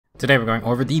Today we're going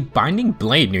over the Binding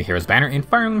Blade New Heroes banner in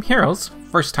Fire Emblem Heroes.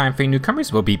 First time for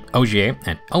newcomers will be Ogier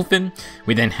and Elffin.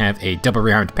 We then have a double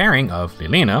rearmed pairing of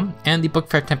Lilina and the Book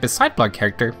Fair Tempest sideblog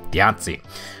character Þjazi.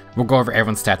 We'll go over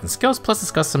everyone's stats and skills, plus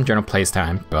discuss some general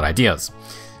playstyle build ideas.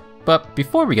 But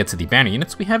before we get to the banner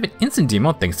units, we have an instant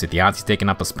demo thanks to Þjazi taking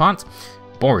up a spot.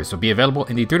 Boars will be available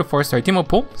in the 3 to 4 star demo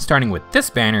pool, starting with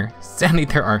this banner. Sadly,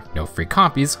 there are no free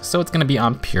copies, so it's going to be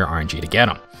on pure RNG to get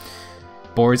them.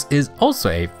 Boars is also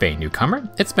a Fey newcomer.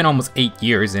 It's been almost 8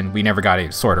 years and we never got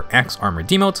a Sword or Axe armor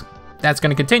demote. That's going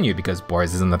to continue because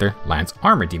Boars is another Lance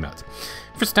armor demote.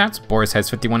 For stats, Boars has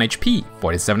 51 HP,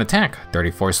 47 attack,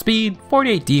 34 speed,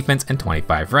 48 defense, and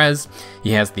 25 res.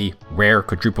 He has the rare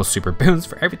quadruple super boons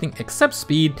for everything except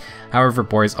speed. However,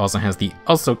 Boars also has the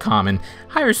also common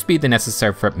higher speed than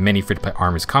necessary for many free-to-play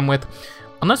armors come with.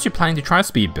 Unless you're planning to try a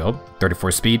speed build,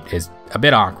 34 speed is a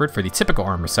bit awkward for the typical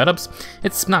armor setups.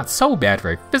 It's not so bad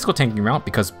for a physical tanking route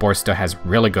because Boars still has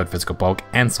really good physical bulk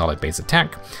and solid base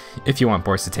attack. If you want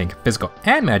Boars to tank physical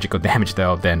and magical damage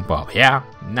though, then well yeah,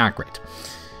 not great.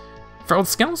 For old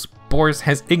skills, Boars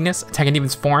has Ignis, Attack and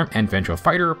Defense Form, and Vengeful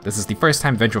Fighter. This is the first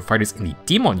time Vengeful Fighter is in the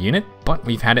Demote unit, but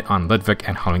we've had it on Ludwig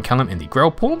and Halloween Kellum in the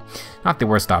Grow pool. Not the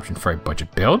worst option for a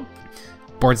budget build.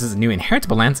 Boars' new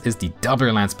inheritable lance is the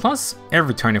Double Lance Plus.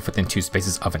 Every turn if within 2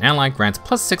 spaces of an ally grants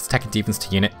plus 6 attack and defense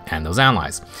to unit and those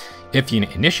allies. If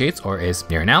unit initiates or is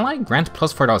near an ally, grant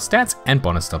plus 4 stats and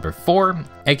bonus double 4,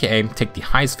 aka take the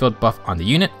highest field buff on the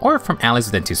unit or from allies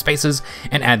within 2 spaces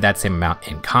and add that same amount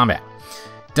in combat.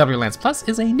 W Lance Plus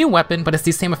is a new weapon, but it's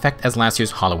the same effect as last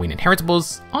year's Halloween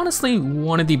Inheritables. Honestly,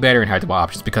 one of the better inheritable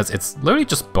options because it's literally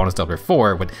just bonus double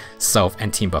 4 with self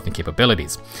and team buffing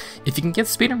capabilities. If you can get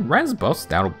speed and res buffs,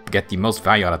 that'll get the most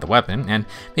value out of the weapon, and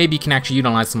maybe you can actually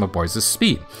utilize some of Boars'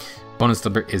 speed. Bonus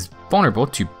double is vulnerable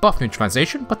to buff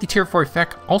neutralization, but the tier 4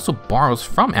 effect also borrows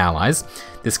from allies.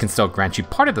 This can still grant you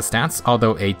part of the stats,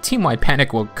 although a team-wide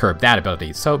panic will curb that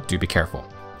ability, so do be careful.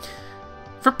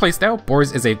 For playstyle,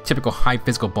 Boars is a typical high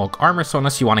physical bulk armor, so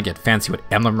unless you want to get fancy with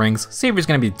emblem rings, Savior is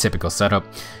going to be the typical setup.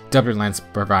 Double Lance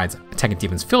provides attack and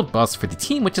defense field buffs for the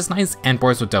team, which is nice, and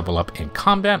Boars will double up in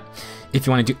combat. If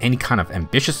you want to do any kind of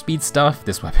ambitious speed stuff,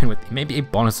 this weapon with maybe a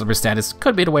bonus silver status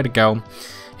could be the way to go.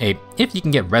 If you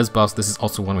can get res buffs, this is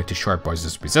also one way to short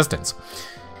Boars' resistance.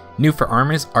 New for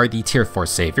armors are the tier 4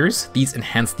 saviors. These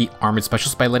enhance the armored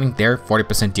specials by letting their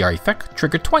 40% DR effect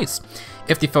trigger twice.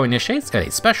 If the foe initiates at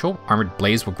a special, Armored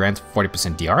Blaze will grant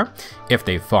 40% DR. If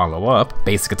they follow up,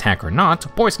 basic attack or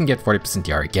not, Boars can get 40%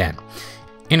 DR again.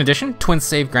 In addition, Twin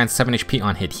Save grants 7 HP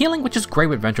on hit healing, which is great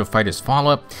with Vengeful Fighter's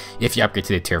follow-up. If you upgrade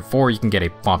to the tier 4, you can get a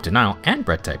Bomb Denial and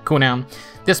Bread type cooldown.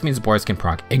 This means Boars can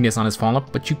proc Ignis on his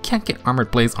follow-up, but you can't get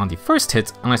Armored Blaze on the first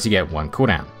hit unless you get 1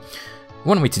 cooldown.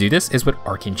 One way to do this is with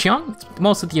Arcane Qiang.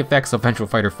 Most of the effects of Vengeful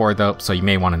Fighter 4 though, so you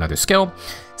may want another skill.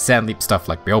 Sadly, stuff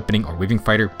like Reopening or Weaving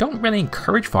Fighter don't really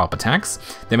encourage follow-up attacks.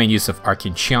 The main use of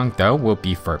Arcane Qiang though will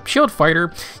be for Shield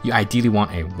Fighter. You ideally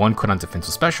want a 1 cooldown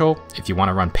defensive special. If you want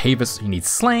to run Pavis, you need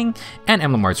Slaying and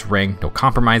Emblem Art's Ring, no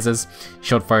compromises.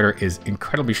 Shield Fighter is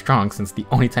incredibly strong since the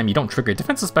only time you don't trigger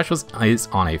defensive specials is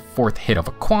on a 4th hit of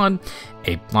a quad.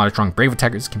 A lot of strong Brave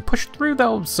attackers can push through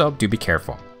though, so do be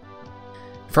careful.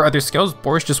 For other skills,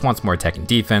 Boars just wants more attack and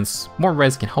defense. More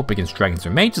res can help against dragons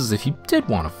or mages if you did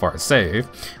want a far save.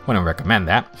 Wouldn't recommend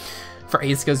that. For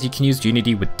A skills, you can use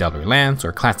Unity with Double Lance,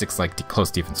 or classics like the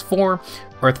Close Defense 4,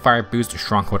 Earthfire Boost or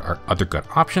Stronghold are other good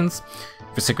options.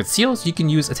 For Sacred Seals, you can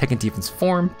use Attack and Defense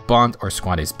Form, Bond, or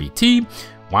Squad Ace BT.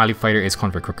 Wily Fighter is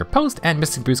common for quicker post, and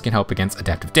Mystic Boost can help against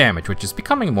adaptive damage, which is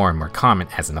becoming more and more common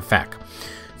as an effect.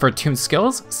 For attuned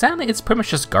skills, sadly it's pretty much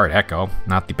just Guard Echo,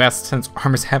 not the best since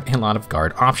armors have a lot of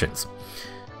guard options.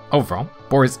 Overall,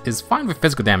 Boars is fine with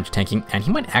physical damage tanking, and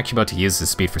he might actually be able to use his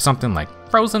speed for something like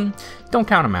Frozen. Don't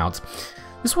count him out.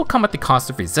 This will come at the cost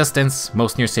of resistance.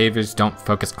 Most near saviors don't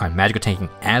focus on magical tanking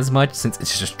as much since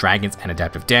it's just dragons and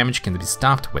adaptive damage can be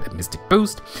stopped with a Mystic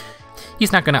Boost.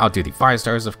 He's not going to outdo the 5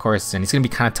 stars of course, and he's going to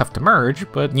be kind of tough to merge,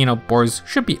 but you know, Boars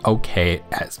should be okay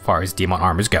as far as Demote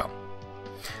armors go.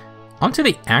 Onto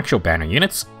the actual banner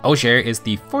units. Ogier is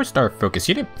the 4-star focus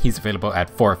unit. He's available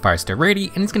at 4 or 5-star rarity,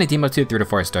 and he's going to demote to 3 to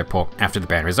 4-star pool after the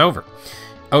banner is over.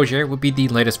 Ogier would be the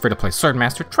latest free-to-play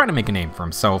swordmaster trying to make a name for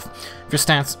himself. For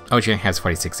stats, Ogier has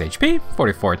 46 HP,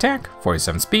 44 attack,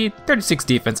 47 speed, 36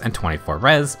 defense, and 24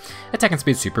 res. Attack and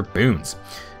speed super boons.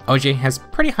 Ogier has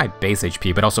pretty high base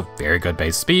HP, but also very good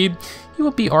base speed. He will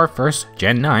be our first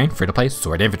Gen 9 free-to-play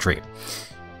sword infantry.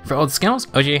 For old skills,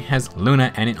 Ogier has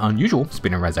Luna and an unusual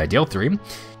speed and res ideal 3.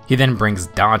 He then brings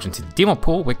Dodge into the Demote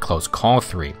pool with Close Call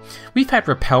 3. We've had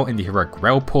Repel in the Heroic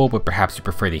Rail pool, but perhaps you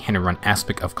prefer the hit and run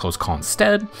aspect of Close Call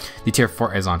instead. The tier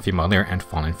 4 is on Female Leer and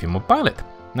Fallen Female Byleth.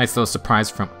 Nice little surprise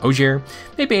from Ogier,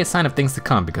 maybe a sign of things to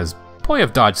come because boy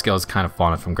of dodge skills kind of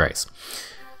fallen from grace.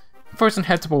 For his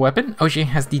inheritable weapon, Ogier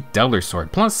has the Doubler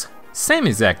Sword Plus, same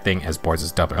exact thing as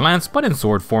Borz's Doubler Lance, but in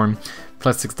sword form,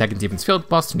 plus 6 attack and defense field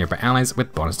buffs to nearby allies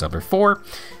with bonus Doubler 4.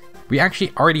 We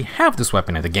actually already have this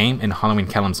weapon in the game in Halloween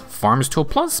Callum's Farmer's Tool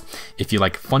Plus. If you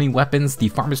like funny weapons, the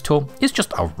Farmer's Tool is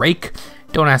just a rake.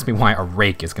 Don't ask me why a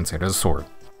rake is considered a sword.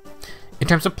 In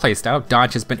terms of playstyle,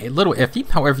 dodge has been a little iffy,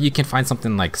 however you can find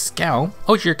something like Scowl.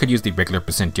 Ogier could use the regular %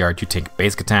 to take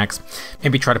basic attacks,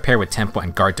 maybe try to pair with tempo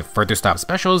and guard to further stop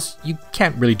specials. You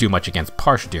can't really do much against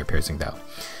partial deer piercing though.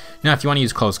 Now if you want to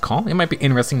use Close Call, it might be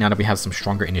interesting now that we have some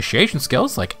stronger initiation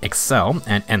skills like Excel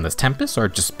and Endless Tempest or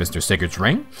just Mr. Sigurd's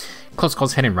Ring. Close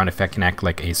Call's hit and run effect can act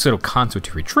like a pseudo contour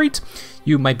to retreat.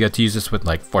 You might be able to use this with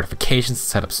like fortifications to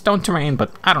set up stone terrain,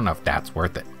 but I don't know if that's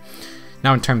worth it.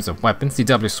 Now in terms of weapons, the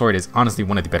Doubler Sword is honestly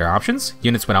one of the better options.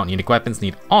 Units without unique weapons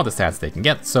need all the stats they can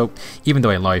get, so even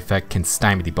though a low effect can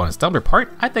stymie the bonus Doubler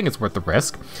part, I think it's worth the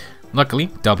risk. Luckily,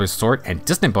 Doubler Sword and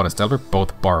Distant Bonus Doubler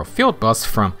both borrow field buffs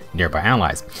from nearby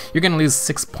allies. You're going to lose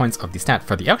 6 points of the stat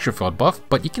for the extra field buff,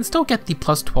 but you can still get the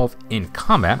plus 12 in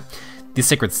combat. The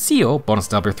Sacred Seal, bonus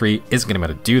Doubler 3, isn't going to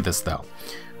be able to do this though.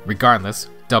 Regardless,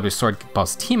 Doubler Sword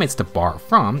buffs teammates to borrow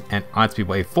from, and Oddspeed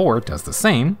Wave 4 does the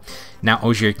same. Now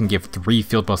Ogier can give 3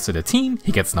 field buffs to the team,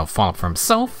 he gets no follow-up for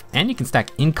himself, and you can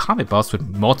stack in-combat buffs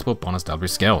with multiple bonus Doubler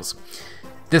skills.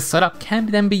 This setup can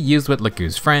then be used with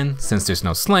Lagu's Friend. Since there's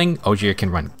no sling, Ogier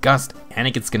can run Gust, and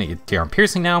it's going to get tier on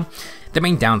piercing now. The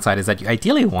main downside is that you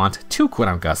ideally want 2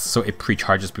 cooldown Gusts so it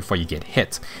pre-charges before you get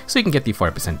hit, so you can get the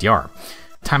 40% DR.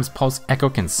 Times Pulse Echo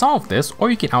can solve this,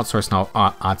 or you can outsource now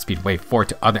Oddspeed Wave 4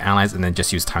 to other allies and then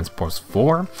just use Times Pulse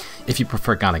 4. If you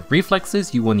prefer Godlike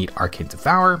Reflexes, you will need Arcane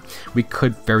Devour. We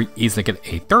could very easily get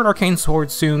a 3rd Arcane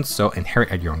Sword soon, so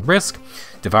inherit at your own risk.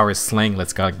 Devour's Sling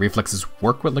lets Godlike Reflexes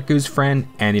work with Lagu's Friend,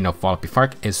 and Fall Up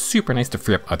Arc is super nice to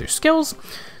free up other skills.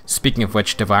 Speaking of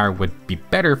which, Devour would be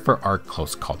better for our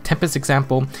Close Call Tempest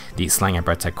example. The Slang and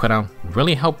Breath type cooldown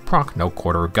really help proc no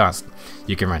quarter or gust.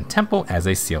 You can run Tempo as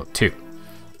a seal too.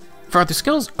 For other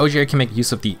skills, Ogier can make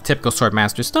use of the typical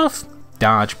Swordmaster stuff: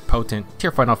 Dodge, Potent,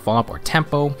 Tier 4 Follow Up or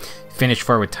Tempo, Finish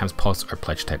 4 with Times Pulse or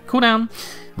Pledge type cooldown.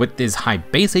 With his high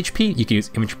base HP, you can use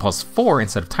Infantry Pulse 4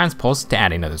 instead of Times Pulse to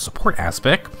add another support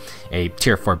aspect. A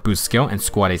Tier 4 boost skill and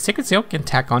Squad A Sacred Seal can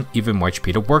tack on even more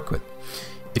HP to work with.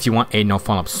 If you want a no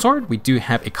follow-up sword, we do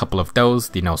have a couple of those,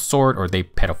 the No Sword or the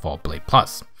Pedophile Blade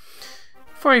Plus.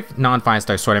 For a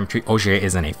non-5-star sword infantry, Ogier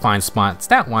is in a fine spot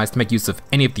stat-wise to make use of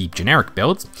any of the generic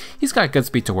builds. He's got good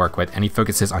speed to work with, and he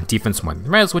focuses on defense more than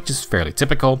res, which is fairly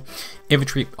typical.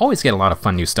 Infantry always get a lot of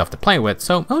fun new stuff to play with,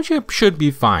 so Ogier should be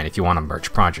fine if you want a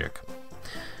merch project.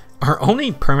 Our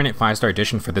only permanent 5-star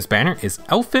addition for this banner is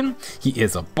Elffin. He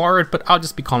is a bard, but I'll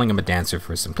just be calling him a dancer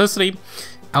for simplicity.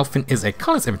 Elffin is a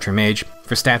colorless infantry mage.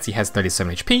 For stats, he has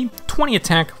 37 HP, 20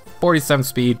 attack, 47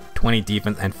 speed, 20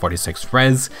 defense, and 46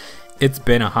 res. It's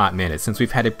been a hot minute since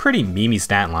we've had a pretty memey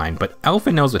stat line, but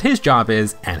Elffin knows what his job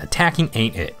is, and attacking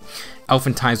ain't it.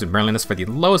 Elffin ties with Merlinus for the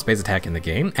lowest base attack in the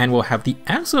game, and will have the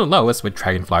absolute lowest with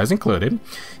Dragonflyers included.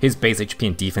 His base HP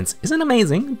and defense isn't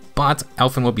amazing, but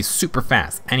Elffin will be super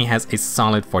fast, and he has a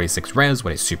solid 46 res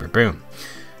with a super boom.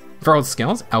 For all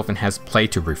skills, Elffin has play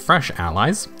to refresh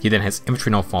allies. He then has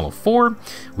Infantry No Follow 4.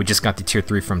 We just got the tier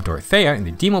 3 from Dorothea in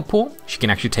the Demote pool. She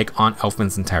can actually take on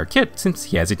Elffin's entire kit since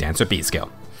he has a Dancer B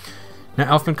skill. Now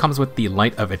Elffin comes with the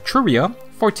Light of Etruria,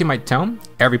 14 Might Tome.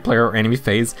 Every player or enemy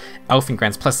phase, Elffin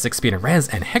grants plus 6 speed and res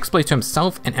and hexblade to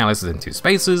himself and allies within 2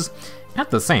 spaces.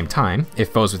 At the same time, if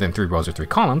foes within 3 rows or 3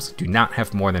 columns do not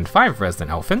have more than 5 res than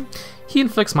Elffin, he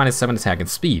inflicts minus 7 attack and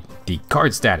speed, the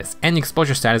guard status, and the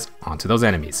exposure status onto those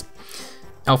enemies.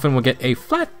 Elffin will get a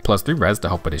flat plus 3 res to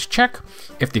help with his check.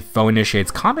 If the foe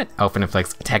initiates combat, Elffin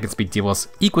inflicts attack and speed debuffs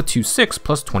equal to 6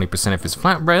 plus 20% of his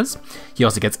flat res. He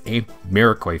also gets a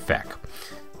miracle effect.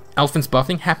 Elffin's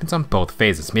buffing happens on both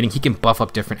phases, meaning he can buff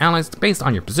up different allies based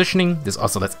on your positioning. This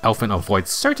also lets Elffin avoid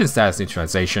certain status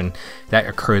neutralization that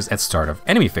occurs at start of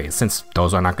enemy phase, since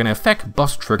those are not going to affect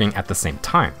buffs triggering at the same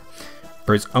time.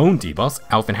 For his own debuffs,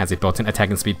 Elffin has a built-in attack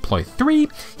and speed ploy 3.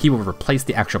 He will replace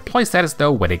the actual ploy status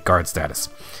though with a guard status.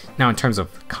 Now in terms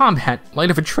of combat, Light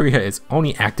of Etruria is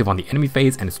only active on the enemy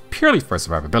phase and is purely for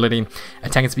survivability.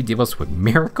 Attack and speed debuffs with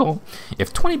Miracle.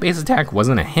 If 20 base attack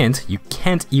wasn't a hint, you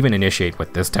can't even initiate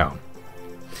with this tone.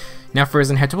 Now for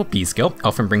his inheritable B skill,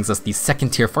 Elffin brings us the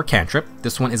second tier for cantrip.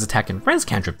 This one is attack and res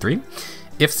cantrip 3.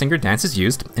 if Singer Dance is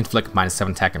used, inflict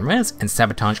 -7 attack and res, and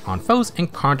sabotage on foes in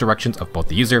counter directions of both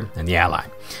the user and the ally.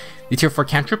 The tier 4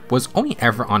 cantrip was only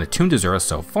ever on attuned to 0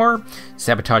 so far.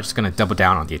 Sabotage is going to double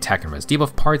down on the attack and res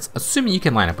debuff parts, assuming you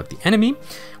can line up with the enemy.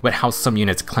 With how some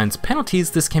units cleanse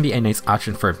penalties, this can be a nice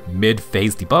option for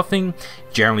mid-phase debuffing.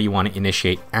 Generally, you want to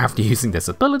initiate after using this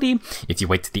ability. If you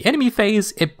wait to the enemy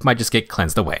phase, it might just get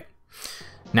cleansed away.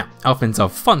 Now, Elffin's a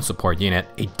fun support unit.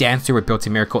 A Dancer with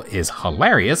built-in Miracle is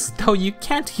hilarious, though you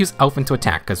can't use Elffin to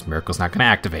attack because Miracle's not going to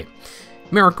activate.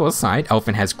 Miracle aside,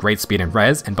 Elffin has great speed and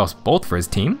res and buffs both for his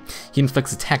team. He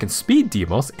inflicts attack and speed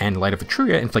debuffs, and Light of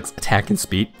Etruria inflicts attack and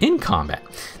speed in combat.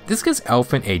 This gives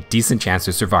Elffin a decent chance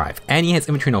to survive, and he has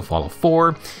Infantry No Fall of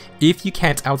 4. If you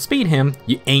can't outspeed him,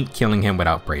 you ain't killing him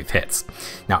without brave hits.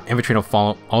 Now, Infantry No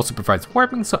Fall also provides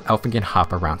warping, so Elffin can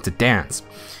hop around to dance.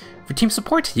 For team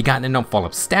support, you got a no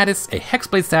follow-up status, a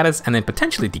Hexblade status, and then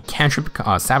potentially the cantrip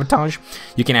Sabotage.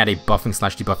 You can add a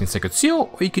buffing/debuffing Sacred Seal,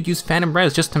 or you could use Phantom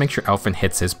Res just to make sure Elffin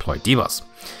hits his ploy debuffs.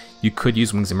 You could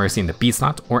use Wings of Mercy in the B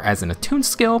slot, or as an attuned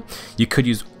skill. You could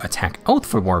use Attack Oath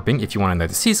for warping if you want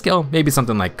another C skill, maybe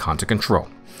something like Counter Control.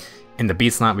 In the B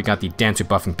slot, we got the Dancer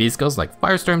buffing B skills like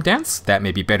Firestorm Dance. That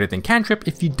may be better than cantrip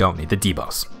if you don't need the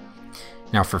debuffs.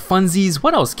 Now for funsies,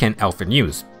 what else can Elffin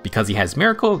use? Because he has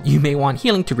Miracle, you may want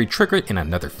healing to re-trigger it in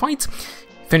another fight.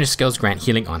 Finished skills grant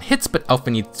healing on hits, but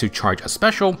Elffin needs to charge a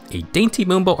special. A Dainty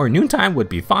Moonbow or Noontime would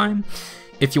be fine.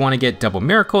 If you want to get double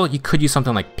Miracle, you could use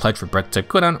something like Pledge for Breath type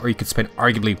cooldown, or you could spend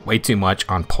arguably way too much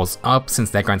on Pulse Up since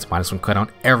that grants -1 cooldown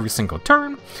every single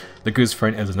turn. The Goose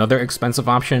Friend is another expensive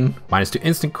option, -2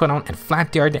 instant cooldown and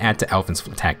flat DR to add to Elffin's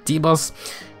attack debuffs.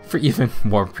 For even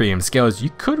more premium skills, you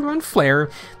could run Flare.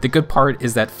 The good part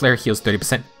is that Flare heals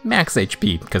 30% max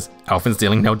HP because Elffin's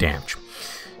dealing no damage.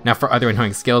 Now for other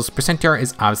annoying skills, Percent DR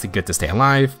is obviously good to stay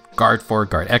alive, Guard 4,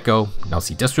 Guard Echo,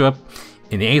 Nullsea Disrupt.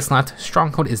 In the A slot,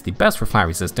 Stronghold is the best for fire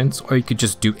resistance, or you could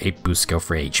just do a boost skill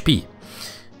for HP.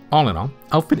 All in all,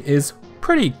 Elffin is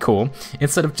pretty cool.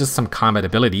 Instead of just some combat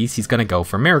abilities, he's gonna go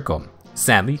for Miracle.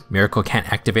 Sadly, Miracle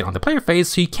can't activate on the player phase,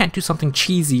 so you can't do something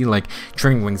cheesy like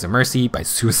triggering Wings of Mercy by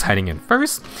suiciding in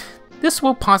first. This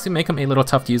will possibly make him a little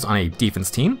tough to use on a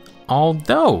defense team,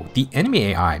 although the enemy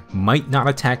AI might not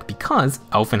attack because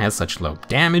Elffin has such low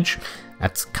damage.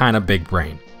 That's kinda big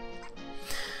brain.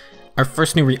 Our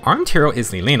first new rearmed hero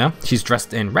is Lilina. She's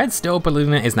dressed in red still, but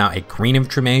Lilina is now a green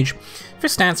infantry mage. For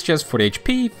stats, she has 40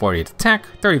 HP, 48 attack,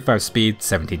 35 speed,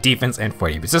 70 defense, and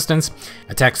 40 resistance.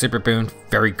 Attack super boon,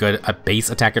 very good at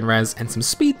base attack and res, and some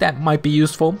speed that might be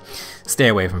useful. Stay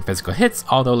away from physical hits,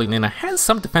 although Lilina has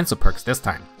some defensive perks this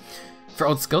time. For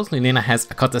old skills, Lilina has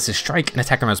Occultist Strike and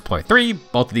Attack and Res ploy 3.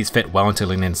 Both of these fit well into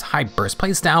Lilina's high burst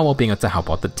playstyle while being able to help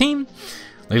out the team.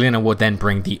 Lilina will then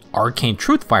bring the Arcane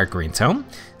Truthfire Green Tome,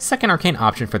 second arcane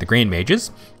option for the green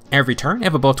mages. Every turn,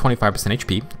 if above 25%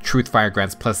 HP, Truthfire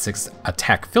grants +6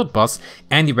 attack field buffs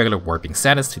and the regular warping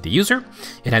status to the user.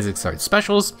 It has accelerated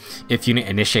specials. If unit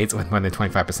initiates with more than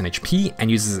 25% HP and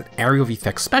uses an Area of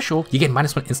Effect special, you get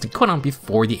 -1 instant cooldown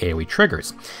before the AoE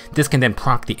triggers. This can then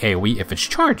proc the AoE if it's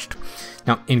charged.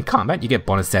 Now in combat, you get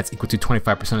bonus stats equal to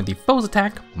 25% of the foe's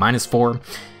attack, -4.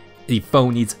 The foe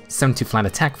needs 72 flat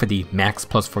attack for the max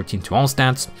 +14 to all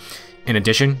stats. In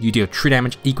addition, you deal true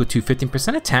damage equal to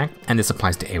 15% attack, and this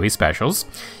applies to AoE specials.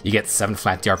 You get 7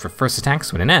 flat DR for first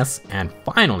attacks with an S, and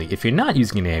finally, if you're not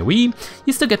using an AoE,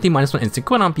 you still get the -1 instant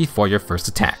cooldown before your first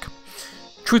attack.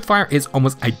 Truthfire is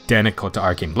almost identical to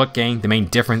Arcane Bloodgain. The main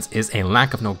difference is a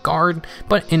lack of no guard,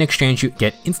 but in exchange you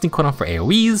get instant cooldown for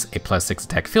AoEs, a +6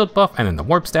 attack field buff, and then the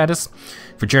warp status.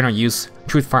 For general use,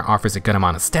 Truthfire offers a good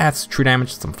amount of stats, true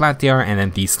damage, some flat DR, and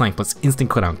then the Slang plus instant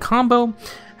cooldown combo.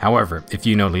 However, if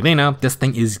you know Lilina, this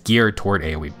thing is geared toward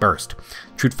AoE burst.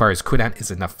 Truthfire's cooldown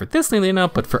is enough for this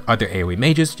Lilina, but for other AoE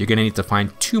mages, you're gonna need to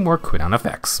find 2 more cooldown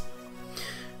effects.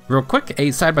 Real quick,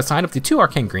 a side-by-side of the 2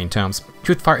 Arcane Green Tomes.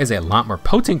 Truthfire is a lot more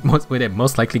potent, with it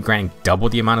most likely granting double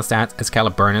the amount of stats as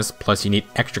Caliburnus, plus you need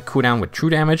extra cooldown with true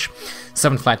damage.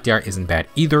 7 flat DR isn't bad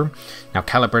either. Now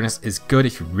Caliburnus is good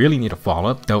if you really need a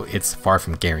follow-up, though it's far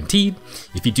from guaranteed.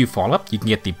 If you do follow up, you can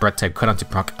get the Breath type cooldown to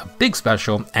proc a big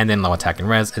special, and then low attack and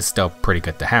res is still pretty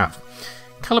good to have.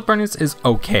 Caliburnus is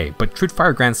okay, but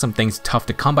Truthfire grants some things tough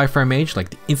to come by for a mage, like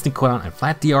the instant cooldown and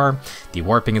flat DR. The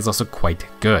warping is also quite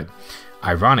good.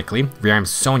 Ironically, Rearmed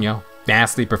Sonya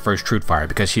vastly prefers Truthfire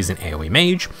because she's an AoE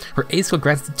mage. Her A skill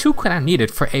grants the 2 cooldown needed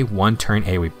for a 1-turn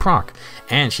AoE proc,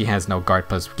 and she has no guard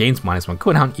plus gains -1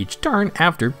 cooldown each turn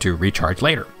after to recharge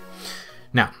later.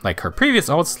 Now, like her previous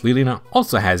ults, Lilina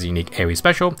also has a unique AoE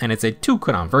special, and it's a 2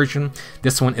 cooldown version.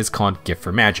 This one is called Gift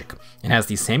for Magic. It has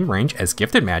the same range as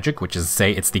Gifted Magic, which is,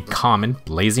 say, it's the common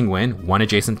Blazing Wind, 1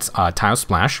 adjacent tile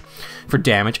splash. For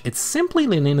damage, it's simply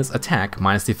Lilina's attack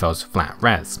minus the foe's flat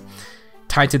res.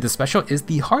 Tied to this special is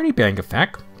the Hardy Bang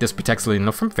effect. This protects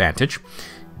Lilina from Vantage.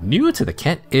 New to the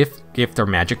kit, if their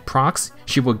magic procs,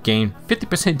 she will gain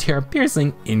 50% DR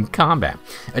piercing in combat.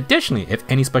 Additionally, if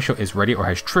any special is ready or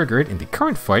has triggered in the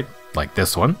current fight, like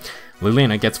this one,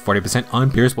 Lilina gets 40%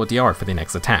 unpierceable DR for the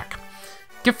next attack.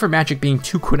 Gift for Magic being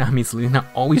 2 cooldown means Lilina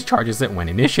always charges it when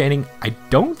initiating. I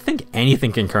don't think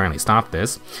anything can currently stop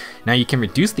this. Now you can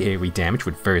reduce the AoE damage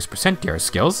with various % DR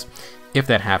skills. If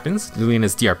that happens,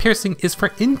 Lilina's DR piercing is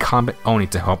for in combat only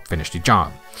to help finish the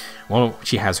job. While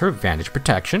she has her Vantage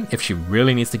protection, if she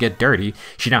really needs to get dirty,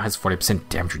 she now has 40%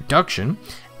 damage reduction.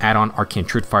 Add on Arcane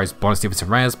Truth Fire's bonus defensive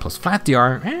res plus flat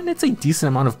DR, and it's a decent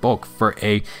amount of bulk for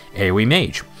a AoE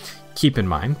mage. Keep in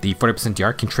mind, the 40%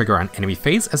 DR can trigger on enemy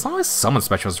phase as long as someone's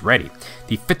special is ready.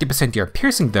 The 50% DR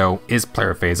piercing though is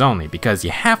player phase only, because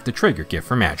you have to trigger Gift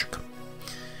for Magic.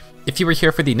 If you were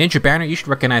here for the Ninja banner, you should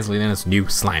recognize Lilina's new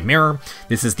Slime Mirror.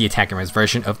 This is the attack and res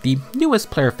version of the newest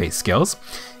player phase skills.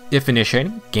 If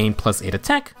initiating, gain +8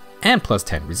 attack and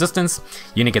 +10 resistance.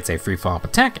 Unit gets a free follow-up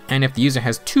attack, and if the user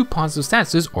has 2 positive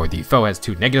statuses or the foe has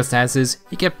 2 negative statuses,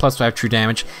 you get +5 true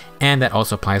damage, and that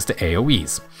also applies to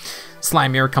AoEs.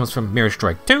 Slime Mirror comes from Mirror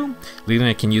Strike 2.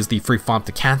 Lilina can use the free follow-up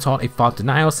to cancel out a follow-up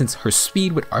denial since her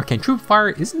speed with Arcane Truth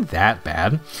Fire isn't that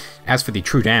bad. As for the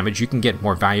true damage, you can get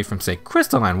more value from, say,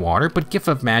 Crystalline Water, but Gift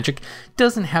of Magic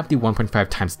doesn't have the 1.5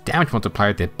 times damage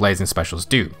multiplier that Blazing specials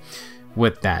do.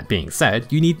 With that being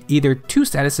said, you need either 2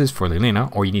 statuses for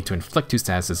Lilina, or you need to inflict 2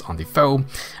 statuses on the foe.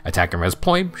 Attack and Res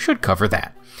Ploy should cover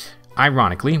that.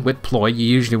 Ironically, with Ploy, you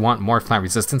usually want more flat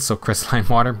resistance, so Crystalline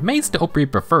Water may still be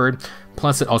preferred,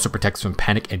 plus it also protects from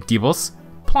Panic and Debuffs,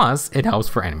 plus it helps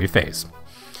for enemy phase.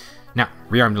 Now,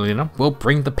 Rearmed Lilina will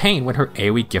bring the pain with her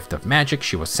AoE Gift of Magic.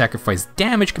 She will sacrifice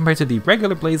damage compared to the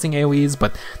regular Blazing AoEs,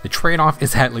 but the trade-off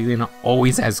is that Lilina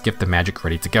always has Gift of Magic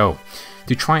ready to go.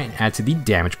 To try and add to the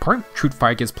damage part, Truth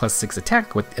Fire gives +6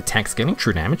 attack with attack scaling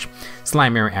true damage,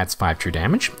 Slime Mirror adds 5 true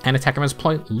damage, and Attack and Res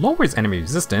Ploy lowers enemy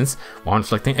resistance while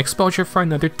inflicting exposure for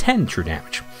another 10 true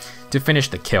damage. To finish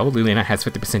the kill, Lilina has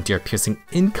 50% DR piercing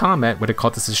in combat with a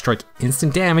Cultist's Strike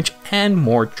instant damage and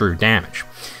more true damage.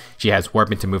 She has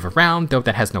Warping to move around, though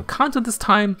that has no content this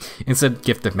time. Instead,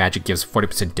 Gift of Magic gives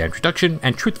 40% damage reduction,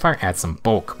 and Truth Fire adds some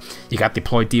bulk. You got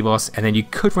deploy debuffs, and then you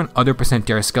could run other %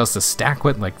 DR skills to stack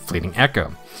with, like Fleeting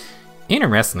Echo.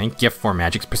 Interestingly, Gift for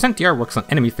Magic's % DR works on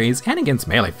enemy phase and against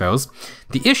melee foes.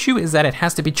 The issue is that it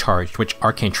has to be charged, which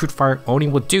Arcane Truth Fire only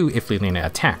will do if Lilina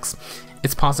attacks.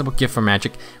 It's possible Gift for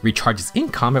Magic recharges in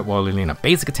combat while Lilina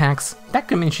basic attacks. That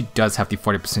could mean she does have the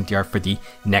 40% DR for the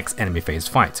next enemy phase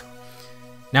fight.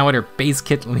 Now with her base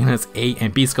kit, Lilina's A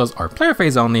and B skills are player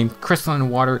phase only. Crystalline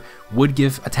Water would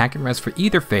give attack and res for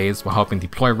either phase while helping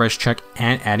deploy res check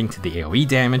and adding to the AoE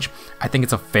damage. I think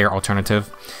it's a fair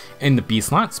alternative. In the B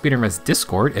slot, Speed and Res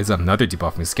Discord is another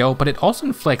debuffing skill, but it also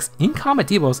inflicts in-combat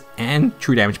debuffs and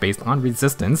true damage based on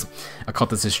resistance.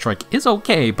 Occultist's Strike is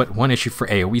okay, but one issue for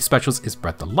AoE specials is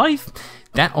Breath of Life.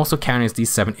 That also counters the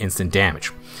 7 instant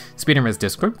damage. Speed and Res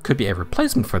Discord could be a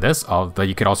replacement for this, although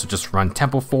you could also just run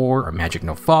Temple 4 or Magic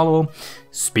No Follow.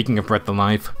 Speaking of Breath of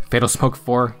Life, Fatal Smoke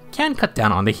 4 can cut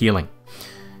down on the healing.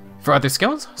 For other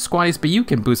skills, Squatty's BU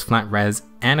can boost flat res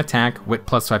and attack with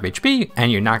 +5 HP,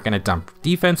 and you're not going to dump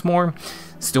defense more.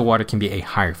 Stillwater can be a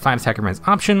higher flat attack and res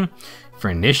option.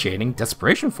 For initiating,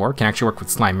 Desperation 4 can actually work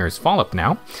with Slime Mirror's follow-up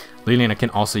now. Lilina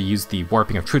can also use the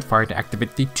Warping of Truth Fire to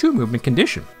activate the 2 movement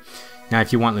condition. Now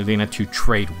if you want Lilina to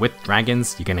trade with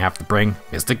dragons, you're going to have to bring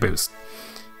Mystic Boost.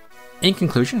 In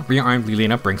conclusion, Rearmed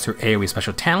Lilina brings her AoE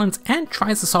special talents and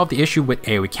tries to solve the issue with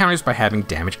AoE counters by having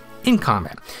damage in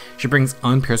combat. She brings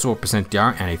unpierceable %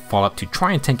 DR and a follow-up to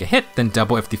try and tank a hit, then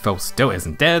double if the foe still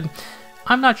isn't dead.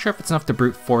 I'm not sure if it's enough to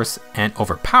brute force and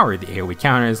overpower the AoE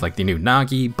counters like the new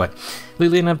Nagi, but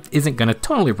Lilina isn't gonna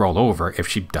totally roll over if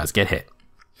she does get hit.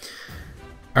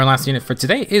 Our last unit for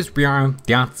today is Rearmed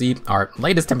Þjazi. Our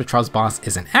latest Temple Trials boss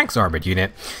is an Axe Armored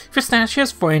unit. For stats, she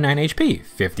has 49 HP,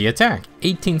 50 attack,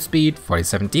 18 speed,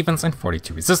 47 defense, and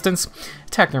 42 resistance.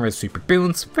 Attack and res super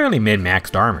boons, fairly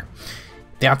mid-maxed armor.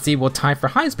 Þjazi will tie for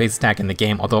highest base attack in the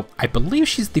game, although I believe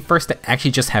she's the first to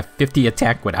actually just have 50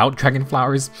 attack without Dragon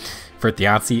Flowers. For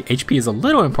Þjazi, HP is a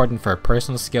little important for a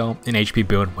personal skill, and HP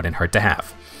boon wouldn't hurt to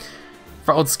have.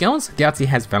 For old skills, Þjazi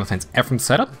has Valentine's Elffin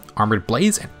setup, Armored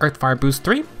Blaze, and Earthfire Boost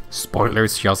 3.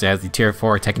 Spoilers, she also has the tier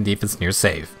 4 attack and defense near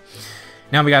save.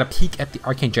 Now we got a peek at the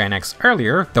Arcane Giant Axe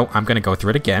earlier, though I'm going to go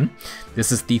through it again.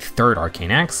 This is the third Arcane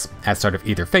Axe. At start of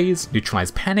either phase,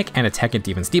 neutralize panic and attack and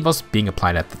defense debuffs being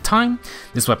applied at the time.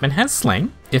 This weapon has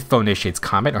Slaying. If foe initiates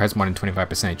combat or has more than 25%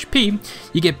 HP,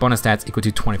 you get bonus stats equal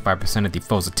to 25% of the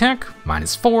foe's attack,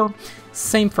 -4.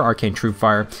 Same for Arcane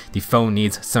Truefire. The foe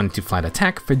needs 72 flat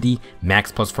attack for the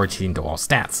max +14 to all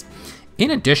stats.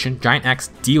 In addition, Giant Axe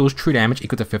deals true damage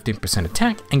equal to 15%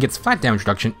 attack and gets flat damage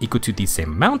reduction equal to the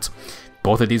same amount.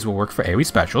 Both of these will work for AoE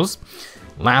specials.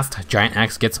 Last, Giant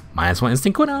Axe gets -1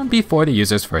 instant cooldown before the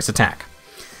user's first attack.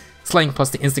 Slaying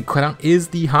plus the instant cooldown is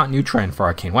the hot new trend for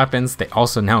arcane weapons. They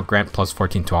also now grant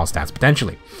 +14 to all stats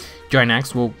potentially. Giant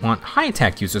Axe will want high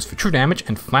attack users for true damage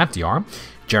and flat DR,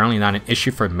 generally not an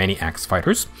issue for many axe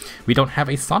fighters. We don't have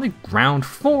a solid ground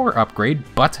 4 upgrade,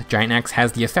 but Giant Axe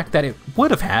has the effect that it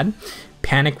would have had.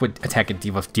 Panic would attack and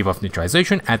debuff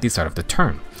neutralization at the start of the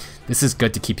turn. This is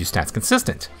good to keep your stats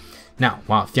consistent. Now,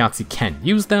 while Þjazi can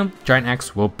use them, Giant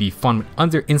Axe will be fun with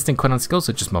other instant cooldown skills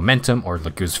such as Momentum or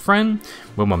Lagu's Friend.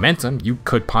 With Momentum, you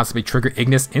could possibly trigger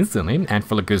Ignis instantly, and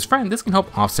for Lagu's Friend, this can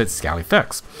help offset scale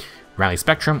effects. Rally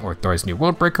Spectrum or Thor's New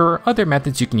Worldbreaker are other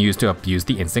methods you can use to abuse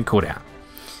the instant cooldown.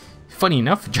 Funny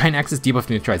enough, Giant Axe's debuff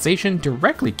neutralization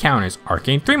directly counters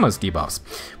Arcane Threema's debuffs.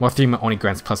 While Threema only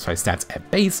grants +5 stats at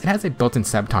base, it has a built-in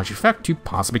sabotage effect to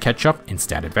possibly catch up in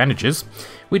stat advantages.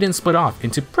 We then split off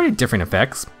into pretty different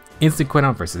effects. Instant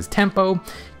cooldown versus tempo.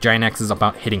 Giant Axe is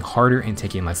about hitting harder and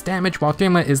taking less damage, while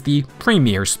Threema is the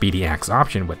premier speedy axe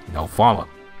option with no follow-up.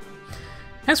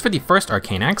 As for the first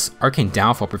Arcane Axe, Arcane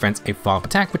Downfall prevents a follow-up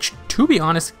attack, which, to be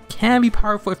honest, can be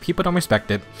powerful if people don't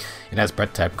respect it. It has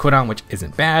breath type cooldown, which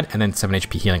isn't bad, and then 7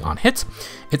 HP healing on hit.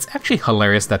 It's actually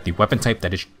hilarious that the weapon type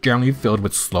that is generally filled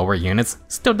with slower units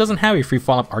still doesn't have a free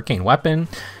follow-up arcane weapon.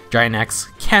 Giant Axe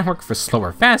can work for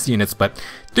slower fast units, but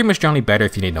Threema is generally better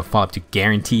if you need no follow-up to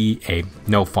guarantee a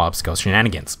no follow-up skill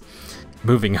shenanigans.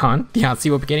 Moving on,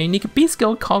 Þjazi will be getting a unique B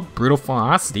skill called Brutal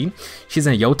Ferocity. She's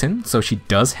a Jotun, so she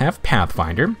does have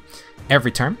Pathfinder.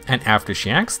 Every turn, and after she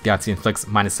acts, Þjazi inflicts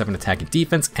 -7 attack and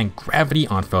defense and gravity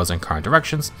on foes in current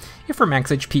directions if her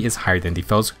max HP is higher than the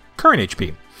foe's current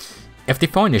HP. If the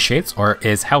foe initiates or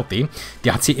is healthy,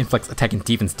 Þjazi inflicts attack and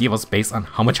defense debuffs based on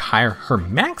how much higher her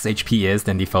max HP is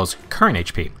than the foe's current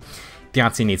HP.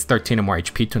 Þjazi needs 13 or more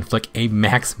HP to inflict a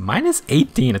max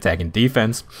 -18 attack and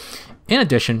defense. In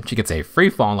addition, she gets a free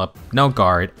follow-up, no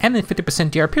guard, and then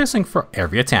 50% DR piercing for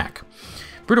every attack.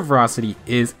 Brutal Ferocity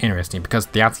is interesting because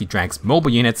Þjazi drags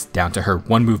mobile units down to her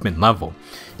 1 movement level.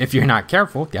 If you're not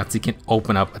careful, Þjazi can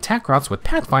open up attack routes with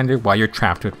Pathfinder while you're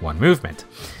trapped with 1 movement.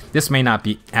 This may not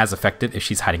be as effective if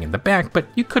she's hiding in the back, but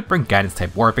you could bring guidance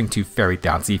type warping to ferry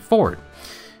Þjazi forward.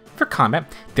 For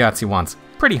combat, Þjazi wants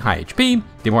pretty high HP.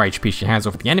 The more HP she has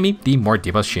over the enemy, the more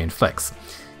debuffs she inflicts.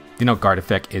 The no guard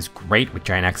effect is great with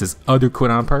Giant Axe's other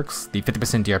cooldown perks. The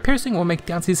 50% DR piercing will make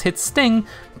Þjazi's hits sting,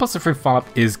 plus the free follow-up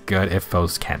is good if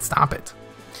foes can't stop it.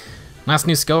 Last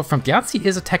new skill from Þjazi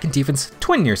is Attack and Defense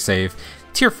Twin Near Save.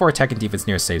 Tier 4 Attack and Defense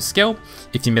Near Save skill.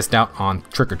 If you missed out on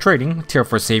Trick or Trading, Tier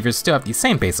 4 saviors still have the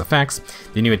same base effects.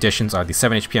 The new additions are the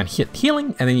 7 HP on hit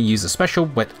healing, and then you use a special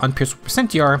with unpierceable %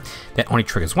 DR that only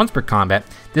triggers once per combat.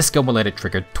 This skill will let it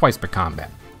trigger twice per combat.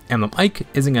 Emblem Ike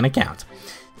isn't gonna count.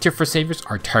 Tier 4 saviors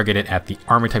are targeted at the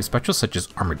armor type specials such as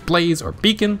Armored Blaze or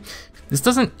Beacon. This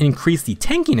doesn't increase the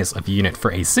tankiness of a unit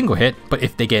for a single hit, but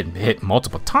if they get hit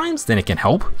multiple times, then it can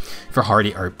help. For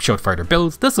hardy or shield fighter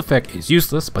builds, this effect is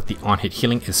useless, but the on-hit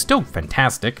healing is still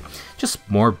fantastic, just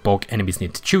more bulk enemies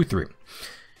need to chew through.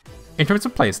 In terms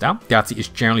of playstyle, Þjazi is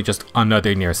generally just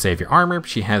another near savior armor.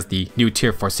 She has the new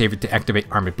tier 4 savior to activate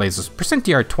Armored Blaze's %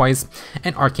 DR twice,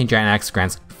 and Arcane Giant Axe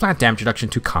grants flat damage reduction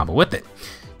to combo with it.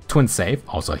 Twin Save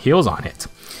also heals on it.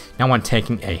 Now when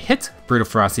taking a hit, Brutal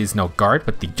Ferocity is no guard,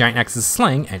 but the Giant Axe's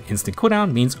Slaying and instant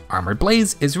cooldown means Armored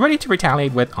Blaze is ready to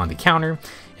retaliate with on the counter.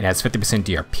 It has 50%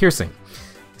 DR piercing.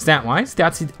 Stat-wise,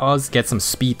 Þjazi does get some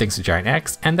speed thanks to Giant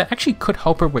Axe, and that actually could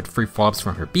help her with free follow-ups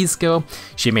from her B skill.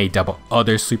 She may double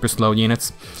other super slow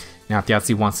units. Now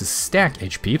Þjazi wants to stack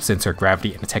HP since her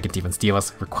gravity and attack and defense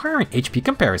deals require an HP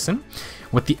comparison.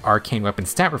 With the arcane weapon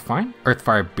stat refine,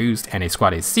 Earthfire boost, and a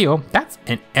squad A seal, that's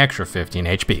an extra 15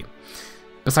 HP.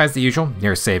 Besides the usual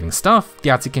near saving stuff,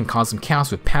 Þjazi can cause some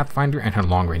chaos with Pathfinder and her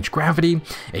long range gravity.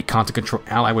 A counter control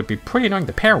ally would be pretty annoying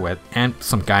to pair with, and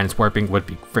some guidance warping would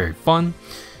be very fun.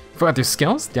 For other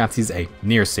skills, Þjazi's a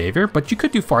near savior, but you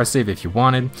could do far save if you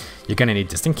wanted. You're gonna need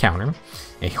distant counter.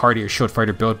 A hardy or shield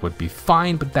fighter build would be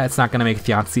fine, but that's not gonna make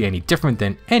Þjazi any different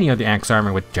than any other axe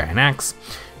armor with Giant Axe.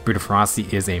 Brutal Ferocity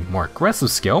is a more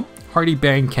aggressive skill. Hardy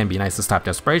Bang can be nice to stop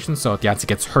desperation, so Þjazi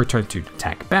gets her turn to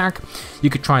attack back. You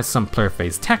could try some player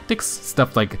phase tactics,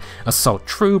 stuff like Assault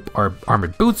Troop or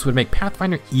Armored Boots would make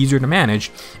Pathfinder easier to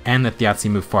manage, and let Þjazi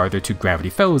move farther to gravity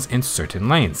foes in certain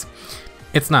lanes.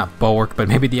 It's not bulwark, but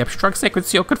maybe the Obstruct Sacred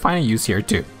Seal could find a use here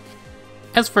too.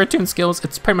 As for attuned skills,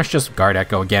 it's pretty much just Guard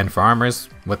Echo again for armors.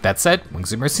 With that said,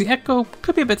 Wings of Mercy Echo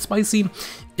could be a bit spicy.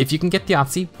 If you can get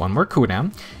Þjazi one more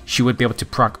cooldown, she would be able to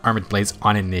proc Armored Blades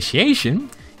on initiation.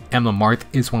 Emblem Marth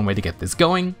is one way to get this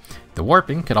going. The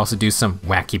Warping could also do some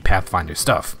wacky Pathfinder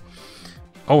stuff.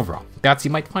 Overall, Þjazi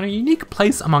might find a unique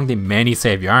place among the many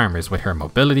savior armors with her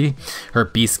mobility. Her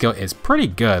B skill is pretty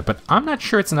good, but I'm not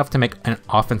sure it's enough to make an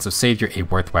offensive savior a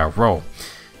worthwhile role.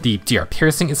 The DR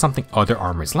Piercing is something other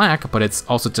armors lack, but it's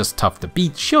also just tough to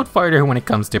beat Shield Fighter when it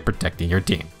comes to protecting your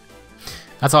team.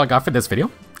 That's all I got for this video.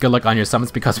 Good luck on your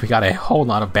summons because we got a whole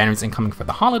lot of banners incoming for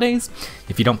the holidays.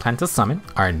 If you don't plan to summon,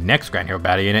 our next Grand Hero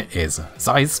battle unit is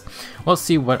Zeiss. We'll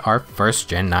see what our first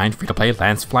Gen 9 free-to-play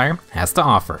Lance Flyer has to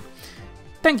offer.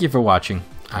 Thank you for watching.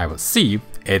 I will see you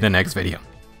in the next video.